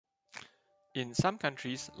In some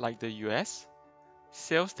countries like the US,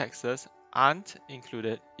 sales taxes aren't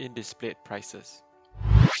included in displayed prices.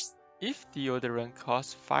 If deodorant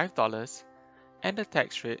costs $5 and the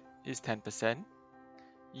tax rate is 10%,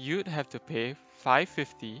 you'd have to pay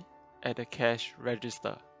 $5.50 at the cash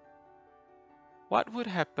register. What would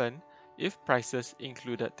happen if prices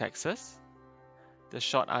included taxes? The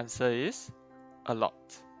short answer is a lot.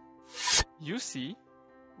 You see,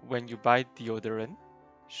 when you buy deodorant,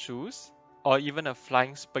 shoes, or even a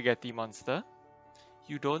flying spaghetti monster,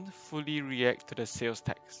 you don't fully react to the sales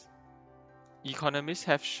tax. Economists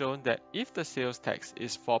have shown that if the sales tax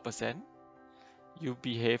is 4%, you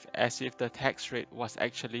behave as if the tax rate was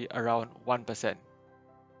actually around 1%.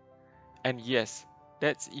 And yes,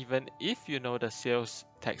 that's even if you know the sales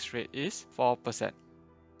tax rate is 4%.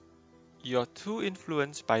 You're too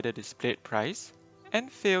influenced by the displayed price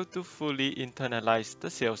and fail to fully internalize the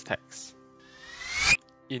sales tax.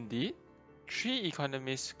 Indeed, 3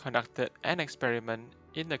 economists conducted an experiment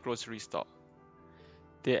in the grocery store.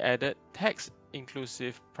 They added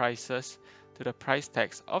tax-inclusive prices to the price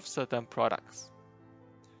tags of certain products.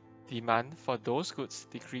 Demand for those goods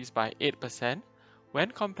decreased by 8%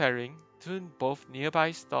 when comparing to both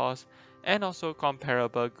nearby stores and also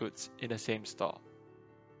comparable goods in the same store.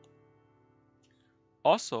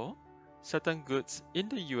 Also, certain goods in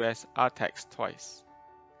the US are taxed twice.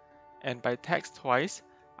 And by taxed twice,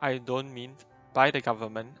 I don't mean by the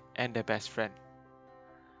government and their best friend.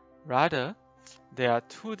 Rather, there are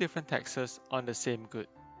 2 different taxes on the same good.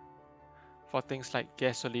 For things like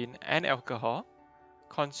gasoline and alcohol,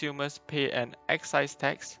 consumers pay an excise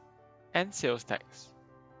tax and sales tax.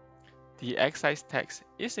 The excise tax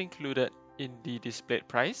is included in the displayed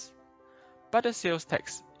price, but the sales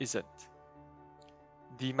tax isn't.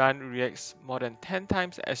 Demand reacts more than 10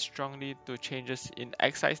 times as strongly to changes in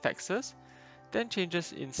excise taxes than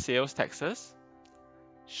changes in sales taxes,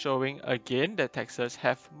 showing again that taxes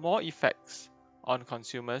have more effects on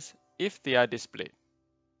consumers if they are displayed.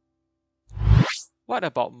 What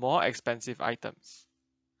about more expensive items?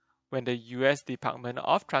 When the US Department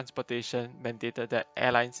of Transportation mandated that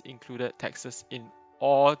airlines included taxes in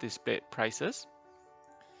all displayed prices,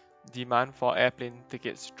 demand for airplane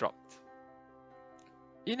tickets dropped.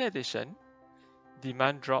 In addition,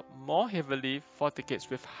 demand dropped more heavily for tickets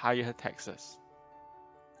with higher taxes.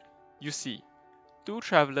 You see, 2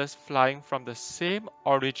 travelers flying from the same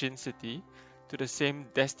origin city to the same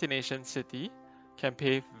destination city can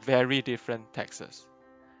pay very different taxes,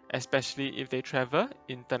 especially if they travel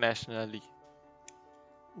internationally.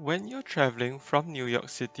 When you're traveling from New York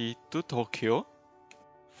City to Tokyo,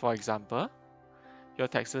 for example, your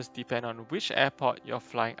taxes depend on which airport you're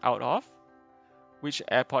flying out of, which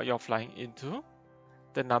airport you're flying into,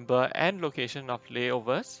 the number and location of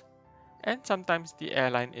layovers, and sometimes the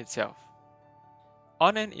airline itself.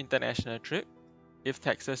 On an international trip, if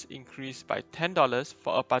taxes increase by $10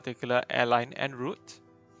 for a particular airline and route,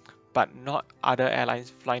 but not other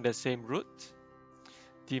airlines flying the same route,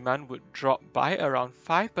 demand would drop by around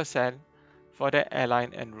 5% for that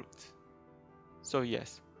airline and route. So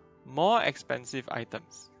yes, more expensive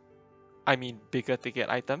items, bigger ticket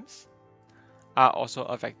items, are also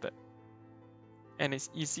affected. And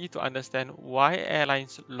it's easy to understand why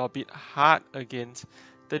airlines lobbied hard against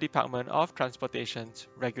the Department of Transportation's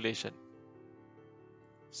regulation.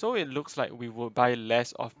 So it looks like we would buy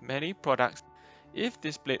less of many products if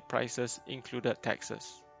displayed prices included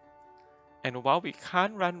taxes. And while we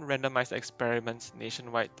can't run randomized experiments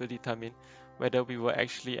nationwide to determine whether we will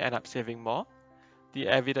actually end up saving more, the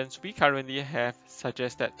evidence we currently have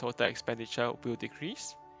suggests that total expenditure will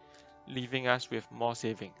decrease, leaving us with more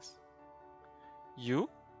savings. You,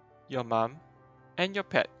 your mom, and your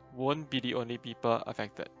pet won't be the only people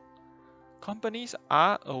affected. Companies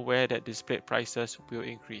are aware that displayed prices will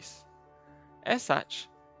increase. As such,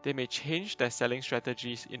 they may change their selling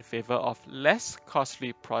strategies in favor of less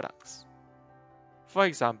costly products. For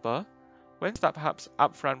example, when StubHub's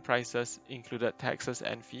upfront prices included taxes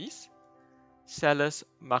and fees, sellers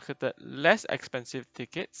marketed less expensive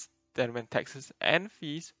tickets than when taxes and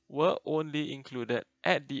fees were only included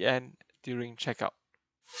at the end during checkout.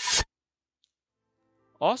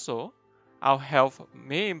 Also, our health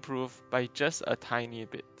may improve by just a tiny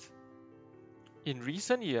bit. In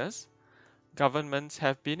recent years, governments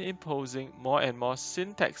have been imposing more and more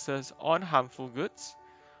sin taxes on harmful goods,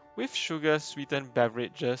 with sugar-sweetened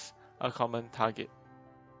beverages a common target.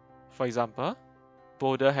 For example,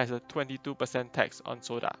 Boulder has a 22% tax on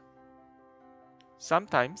soda.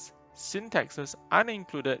 Sometimes, sin taxes aren't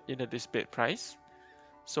included in the displayed price,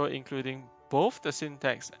 so including both the sin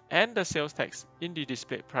tax and the sales tax in the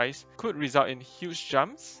displayed price could result in huge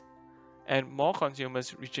jumps and more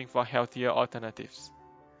consumers reaching for healthier alternatives.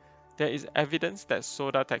 There is evidence that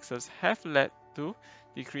soda taxes have led to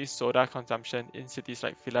decreased soda consumption in cities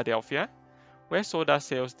like Philadelphia, where soda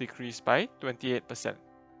sales decreased by 28%.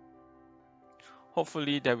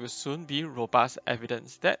 Hopefully, there will soon be robust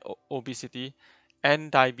evidence that obesity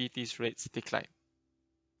and diabetes rates decline.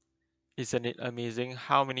 Isn't it amazing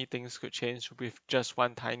how many things could change with just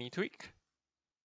one tiny tweak?